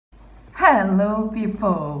Hello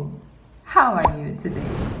people! How are you today?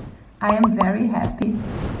 I am very happy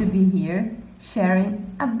to be here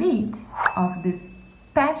sharing a bit of this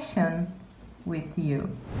passion with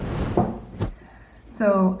you.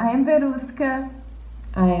 So, I am Verusca.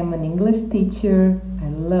 I am an English teacher. I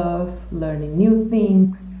love learning new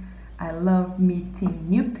things. I love meeting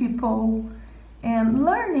new people. And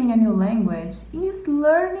learning a new language is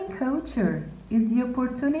learning culture, is the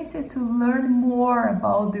opportunity to learn more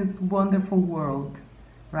about this wonderful world,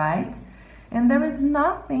 right? And there is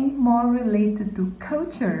nothing more related to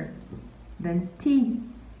culture than tea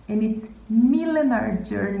and its millennial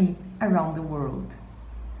journey around the world.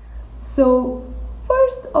 So,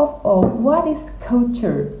 first of all, what is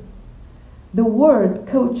culture? The word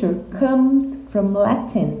culture comes from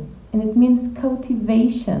Latin and it means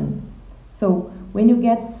cultivation. So, when you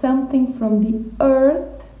get something from the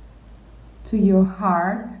earth to your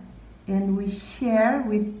heart and we share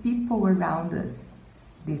with people around us,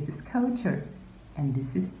 this is culture and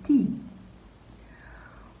this is tea.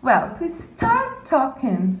 Well, to start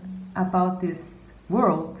talking about this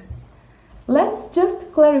world, let's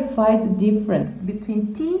just clarify the difference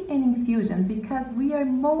between tea and infusion because we are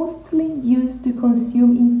mostly used to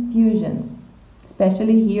consume infusions,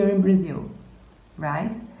 especially here in Brazil,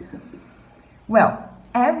 right? Well,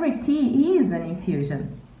 every tea is an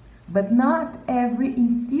infusion, but not every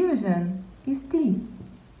infusion is tea.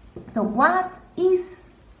 So what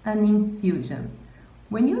is an infusion?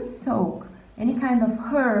 When you soak any kind of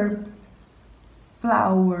herbs,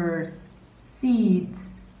 flowers,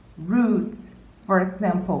 seeds, roots, for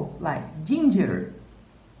example, like ginger,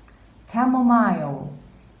 chamomile,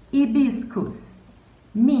 hibiscus,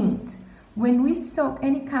 mint, when we soak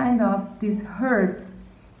any kind of these herbs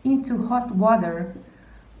into hot water,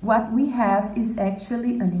 what we have is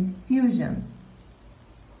actually an infusion,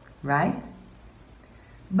 right?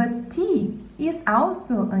 But tea is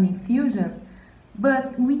also an infusion,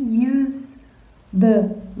 but we use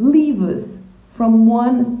the leaves from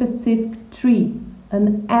one specific tree,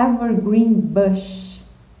 an evergreen bush,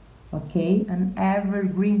 okay, an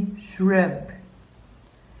evergreen shrub.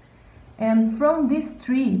 And from this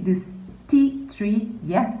tree, this tea tree,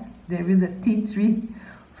 yes, there is a tea tree,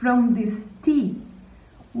 from this tea,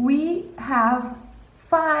 we have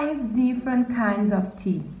 5 different kinds of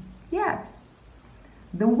tea. Yes,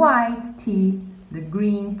 the white tea, the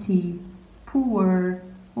green tea, pu'er,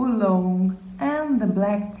 oolong, and the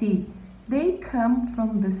black tea. They come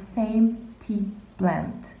from the same tea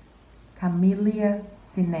plant, Camellia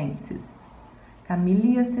sinensis.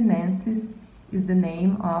 Camellia sinensis is the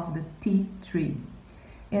name of the tea tree.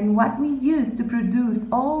 And what we use to produce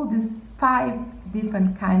all these 5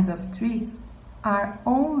 different kinds of tree are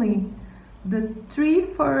only the 3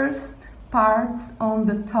 first parts on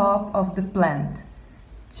the top of the plant,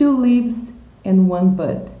 2 leaves and 1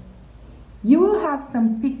 bud. You will have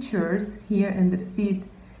some pictures here in the feed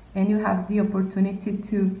and you have the opportunity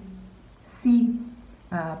to see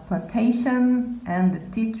plantation and the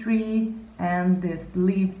tea tree and these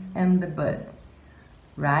leaves and the bud,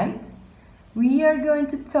 right? We are going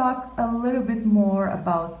to talk a little bit more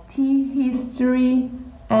about tea history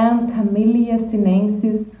and Camellia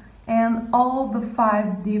sinensis and all the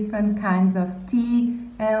 5 different kinds of tea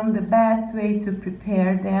and the best way to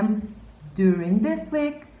prepare them during this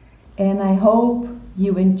week. And I hope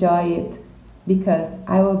you enjoy it because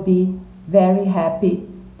I will be very happy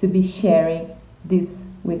to be sharing this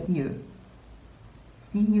with you.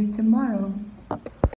 See you tomorrow.